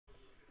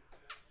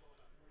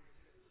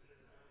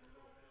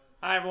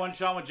Hi everyone,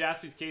 Sean with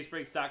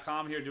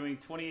JaspysCaseBreaks.com here doing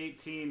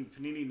 2018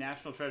 Panini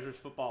National Treasures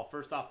Football.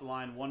 First off the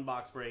line, one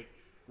box break,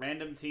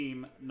 random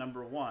team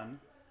number 1,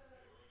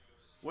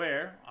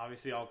 where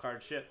obviously all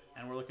cards ship,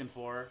 and we're looking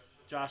for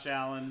Josh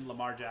Allen,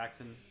 Lamar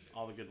Jackson,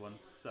 all the good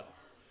ones. So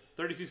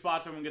 32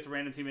 spots, everyone gets a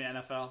random team in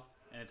NFL,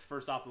 and it's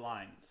first off the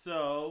line.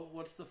 So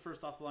what's the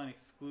first off the line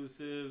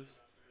exclusives?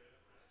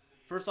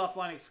 First off the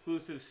line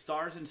exclusive,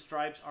 Stars and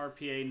Stripes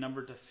RPA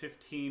numbered to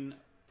 15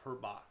 per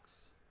box.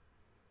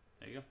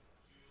 There you go.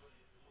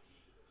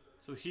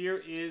 So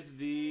here is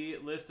the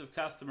list of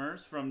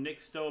customers from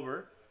Nick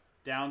Stober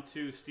down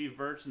to Steve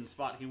Birch in the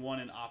spot he won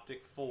in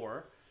Optic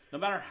 4. No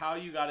matter how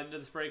you got into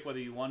this break, whether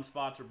you won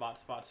spots or bought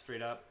spots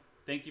straight up,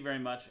 thank you very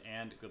much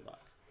and good luck.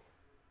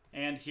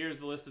 And here's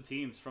the list of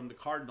teams from the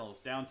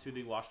Cardinals down to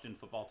the Washington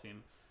football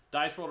team.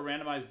 Dice roll to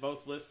randomize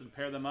both lists and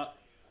pair them up.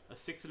 A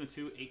 6 and a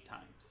 2, 8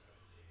 times.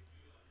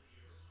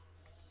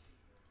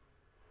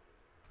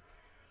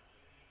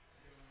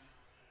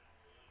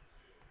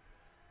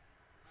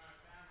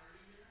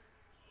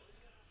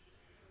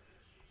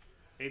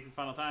 Eighth and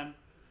final time.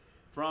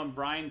 From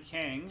Brian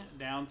Kang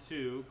down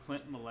to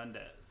Clint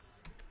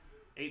Melendez.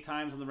 8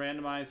 times on the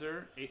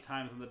randomizer, 8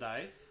 times on the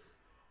dice,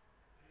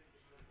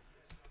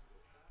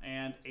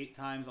 and 8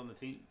 times on the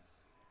teams.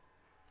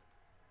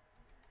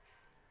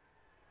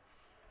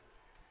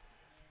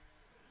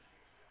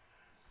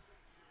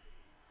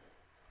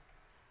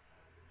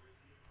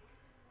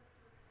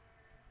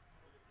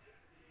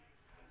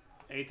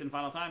 Eighth and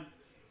final time.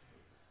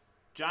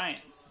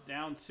 Giants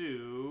down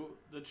to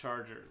the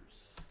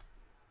Chargers.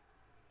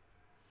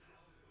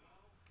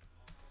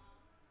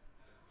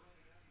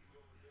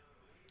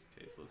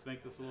 So let's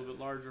make this a little bit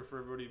larger for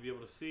everybody to be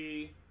able to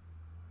see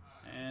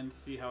and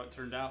see how it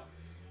turned out.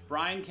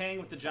 Brian Kang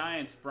with the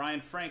Giants, Brian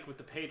Frank with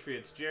the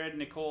Patriots, Jared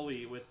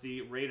Nicoli with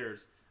the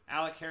Raiders,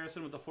 Alec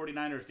Harrison with the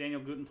 49ers,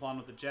 Daniel Gutenplan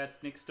with the Jets,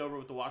 Nick Stober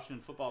with the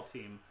Washington football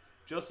team,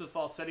 Joseph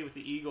Falsetti with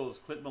the Eagles,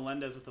 Clint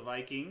Melendez with the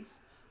Vikings,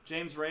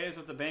 James Reyes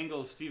with the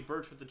Bengals, Steve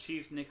Birch with the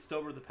Chiefs, Nick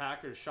Stober with the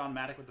Packers, Sean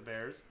Maddock with the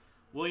Bears,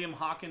 William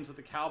Hawkins with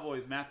the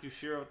Cowboys, Matthew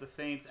Shearer with the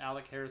Saints,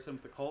 Alec Harrison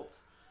with the Colts,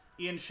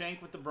 Ian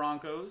Shank with the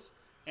Broncos,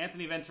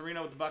 Anthony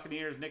Venturino with the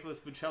Buccaneers, Nicholas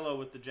Buccello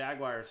with the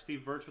Jaguars,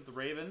 Steve Birch with the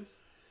Ravens,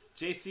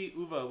 J.C.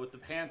 Uva with the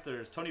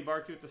Panthers, Tony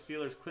Barkey with the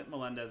Steelers, Clint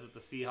Melendez with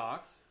the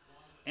Seahawks,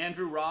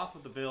 Andrew Roth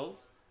with the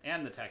Bills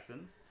and the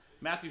Texans,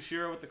 Matthew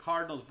Shearer with the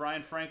Cardinals,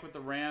 Brian Frank with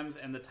the Rams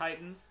and the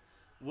Titans,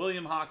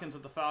 William Hawkins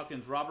with the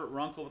Falcons, Robert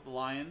Runkle with the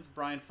Lions,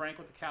 Brian Frank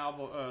with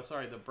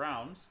the the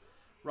Browns,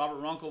 Robert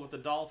Runkle with the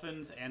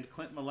Dolphins, and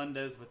Clint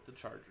Melendez with the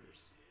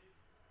Chargers.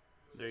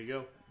 There you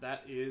go.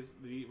 That is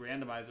the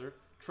randomizer.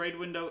 Trade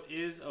window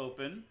is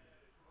open.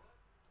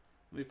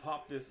 Let me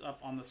pop this up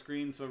on the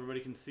screen so everybody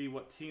can see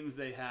what teams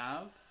they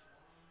have.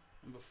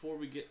 And before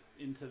we get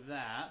into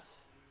that,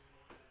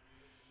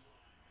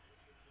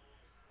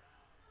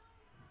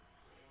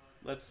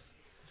 let's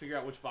figure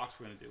out which box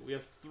we're going to do. We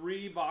have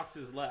 3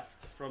 boxes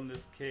left from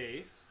this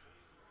case.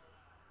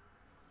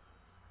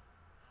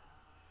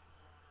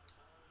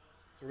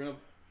 So we're going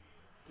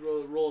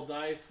to roll a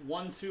dice.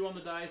 1, 2 on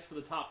the dice for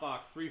the top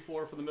box. 3,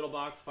 4 for the middle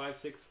box. 5,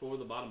 6 for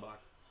the bottom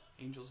box.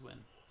 Angels win.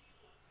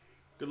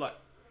 Good luck.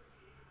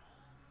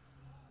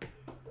 It's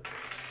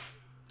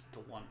a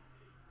 1.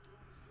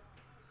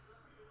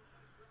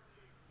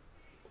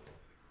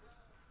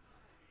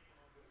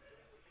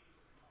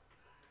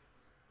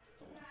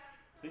 It's a 1.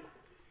 See?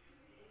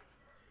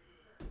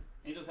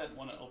 Angels hadn't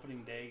won an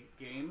opening day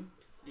game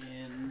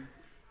in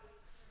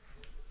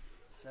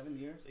 7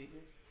 years, 8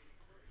 years.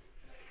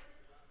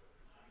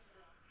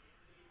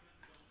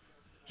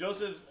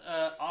 Joseph's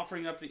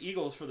offering up the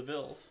Eagles for the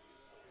Bills.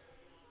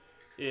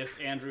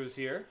 If Andrew's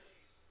here.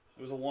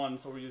 It was a 1,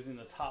 so we're using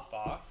the top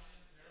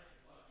box.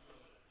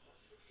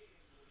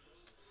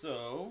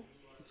 So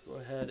let's go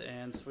ahead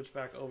and switch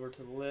back over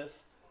to the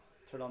list.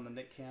 Turn on the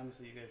Nick cam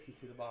so you guys can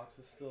see the box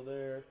is still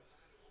there.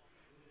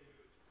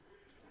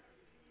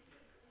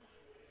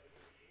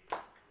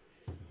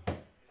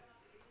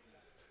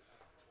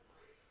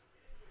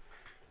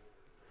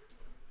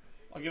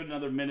 I'll give it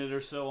another minute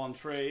or so on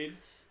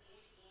trades.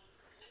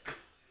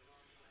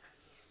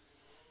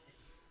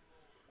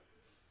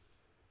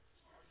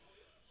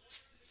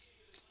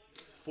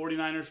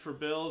 $49ers for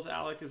Bills.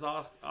 Alec is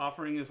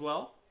offering as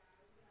well.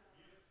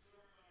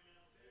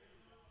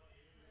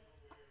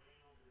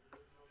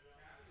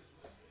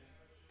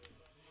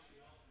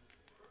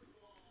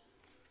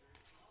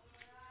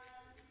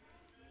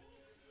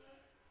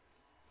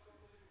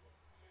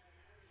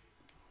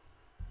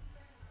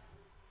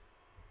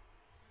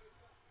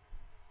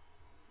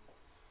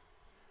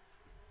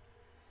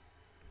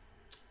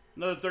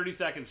 Another 30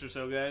 seconds or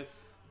so,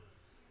 guys.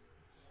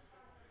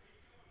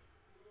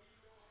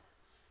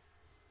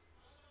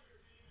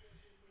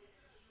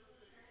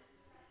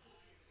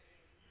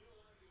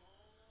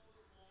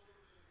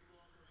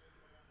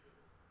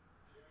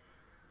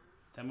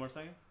 More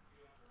seconds.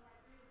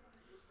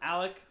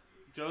 Alec,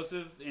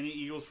 Joseph, any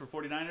Eagles for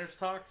 49ers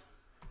talk?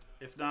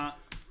 If not,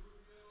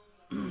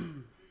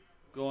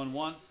 going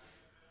once,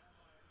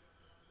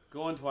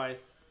 going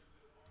twice.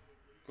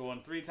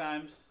 Going 3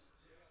 times.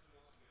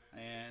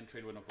 And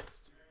trade window post.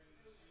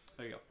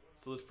 There you go.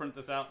 So let's print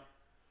this out.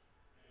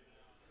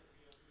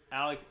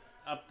 Alec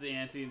upped the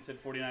ante and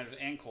said 49ers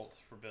and Colts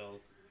for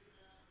Bills.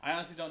 I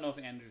honestly don't know if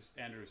Andrew's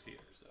here.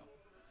 So,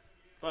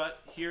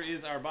 but here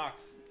is our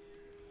box.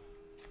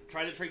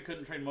 Tried to trade,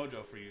 couldn't trade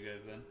mojo for you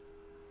guys then.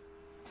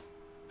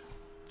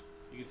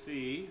 You can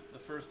see the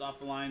first off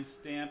the line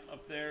stamp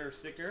up there, or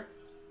sticker.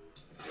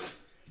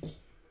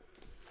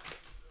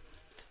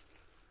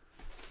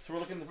 So we're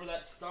looking for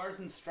that Stars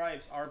and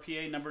Stripes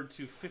RPA numbered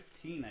to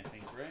 15, I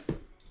think, right?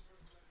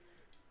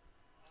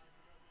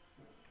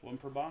 1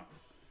 per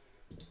box.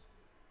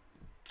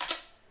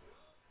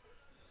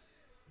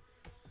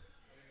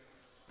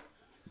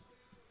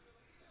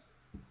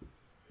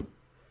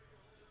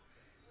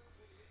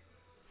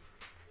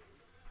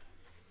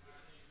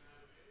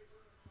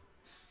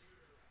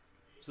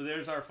 So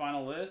there's our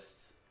final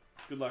list.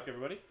 Good luck,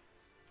 everybody.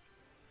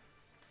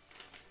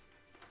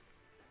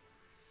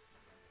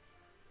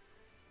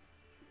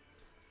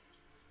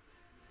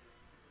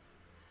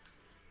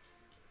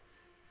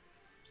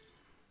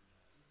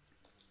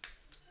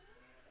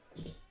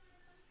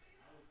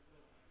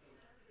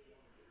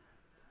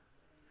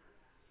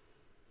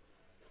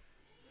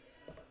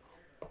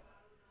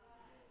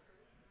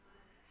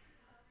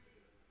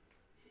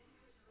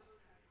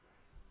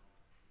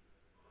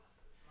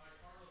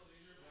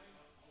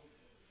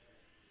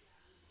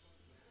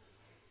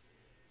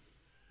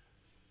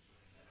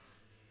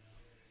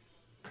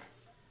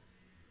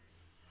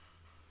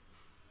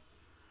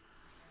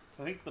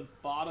 I think the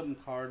bottom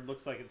card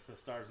looks like it's the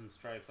Stars and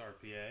Stripes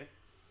RPA.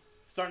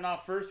 Starting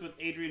off first with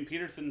Adrian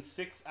Peterson,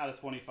 6 out of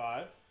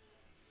 25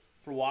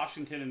 for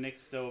Washington and Nick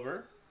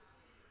Stover.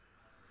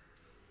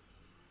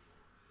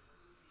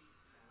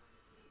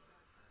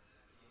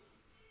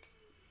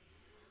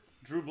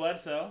 Drew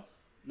Bledsoe,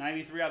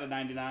 93 out of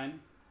 99.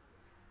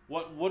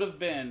 What would have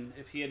been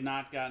if he had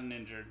not gotten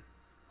injured?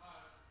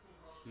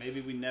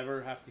 Maybe we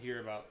never have to hear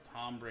about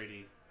Tom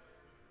Brady,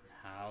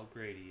 how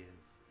great he is.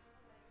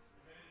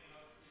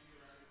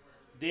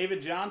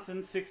 David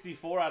Johnson,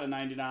 64 out of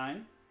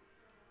 99.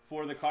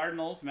 For the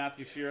Cardinals,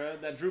 Matthew Shearer.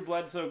 That Drew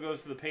Bledsoe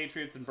goes to the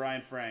Patriots and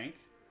Brian Frank.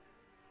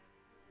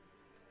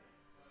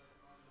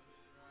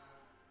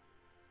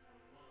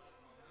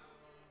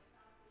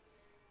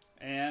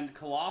 And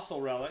Colossal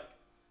Relic,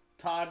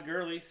 Todd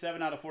Gurley,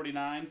 7 out of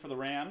 49 for the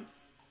Rams.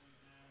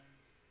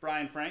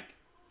 Brian Frank.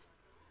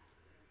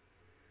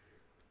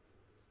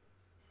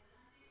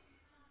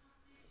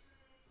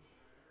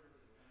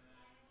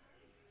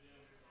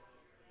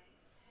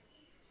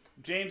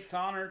 James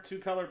Conner,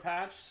 2-color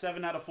patch,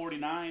 7 out of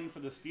 49 for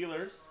the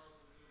Steelers.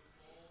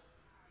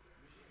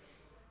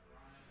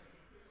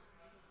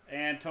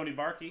 And Tony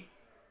Barkey.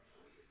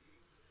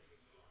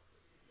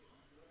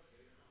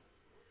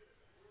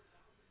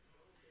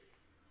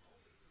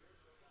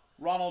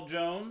 Ronald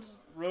Jones,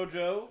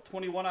 Rojo,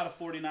 21 out of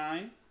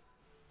 49.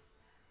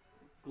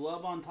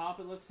 Glove on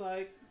top, it looks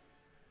like.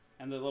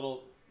 And the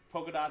little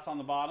polka dots on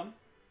the bottom.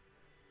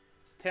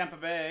 Tampa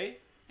Bay,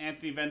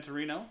 Anthony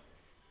Venturino.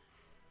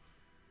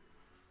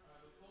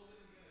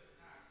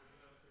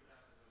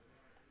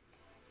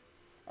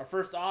 Our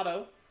first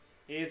auto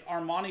is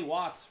Armani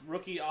Watts,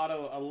 rookie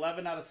auto,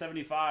 11 out of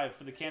 75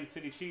 for the Kansas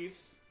City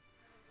Chiefs.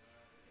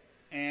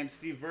 And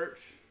Steve Birch.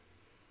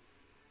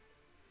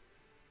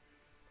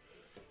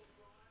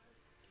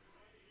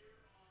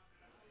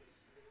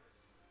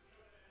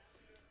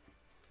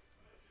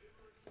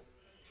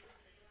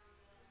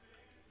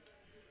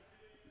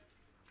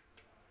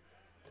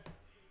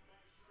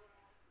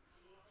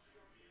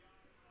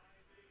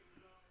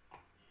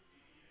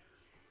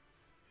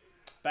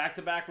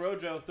 Back-to-back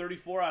Rojo,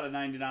 34 out of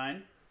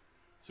 99.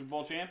 Super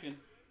Bowl champion,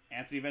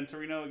 Anthony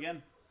Venturino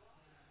again.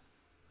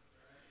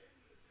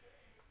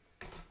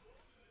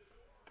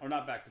 Or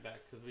not back-to-back,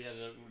 because we had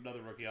another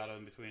rookie auto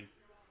in between.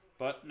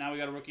 But now we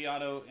got a rookie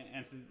auto,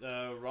 Anthony,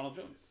 Ronald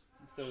Jones,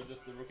 instead of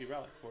just the rookie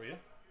relic for you.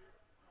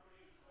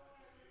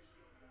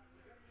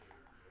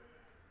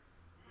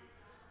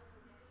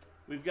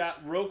 We've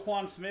got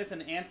Roquan Smith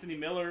and Anthony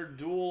Miller,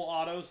 dual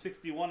auto,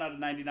 61 out of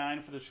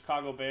 99 for the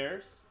Chicago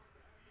Bears.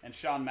 And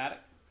Sean Maddock.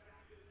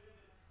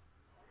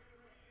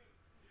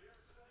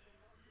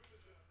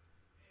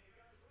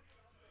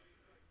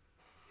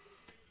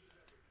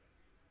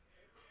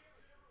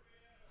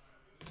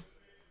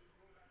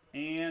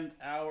 And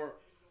our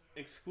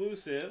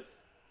exclusive,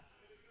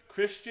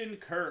 Christian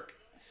Kirk,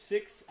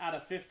 6 out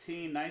of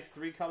 15. Nice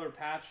 3-color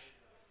patch.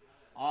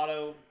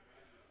 Auto.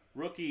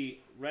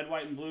 Rookie, red,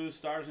 white, and blue,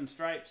 Stars and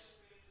Stripes.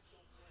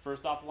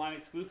 First off the line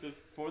exclusive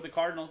for the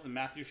Cardinals and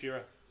Matthew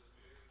Shearer.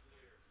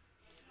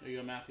 There you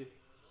go, Matthew.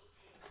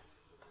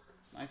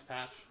 Nice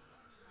patch.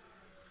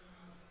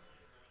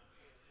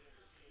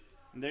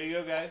 And there you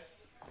go,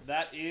 guys.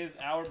 That is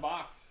our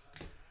box.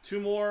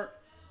 2 more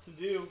to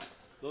do.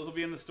 Those will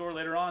be in the store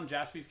later on,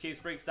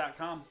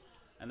 jaspyscasebreaks.com.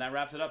 And that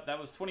wraps it up. That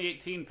was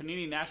 2018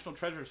 Panini National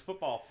Treasures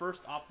Football.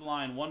 First off the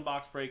line, 1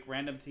 box break,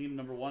 random team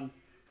number 1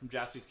 from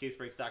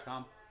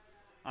jaspyscasebreaks.com.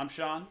 I'm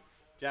Sean,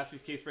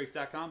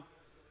 jaspyscasebreaks.com.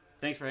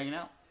 Thanks for hanging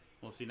out.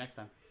 We'll see you next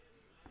time.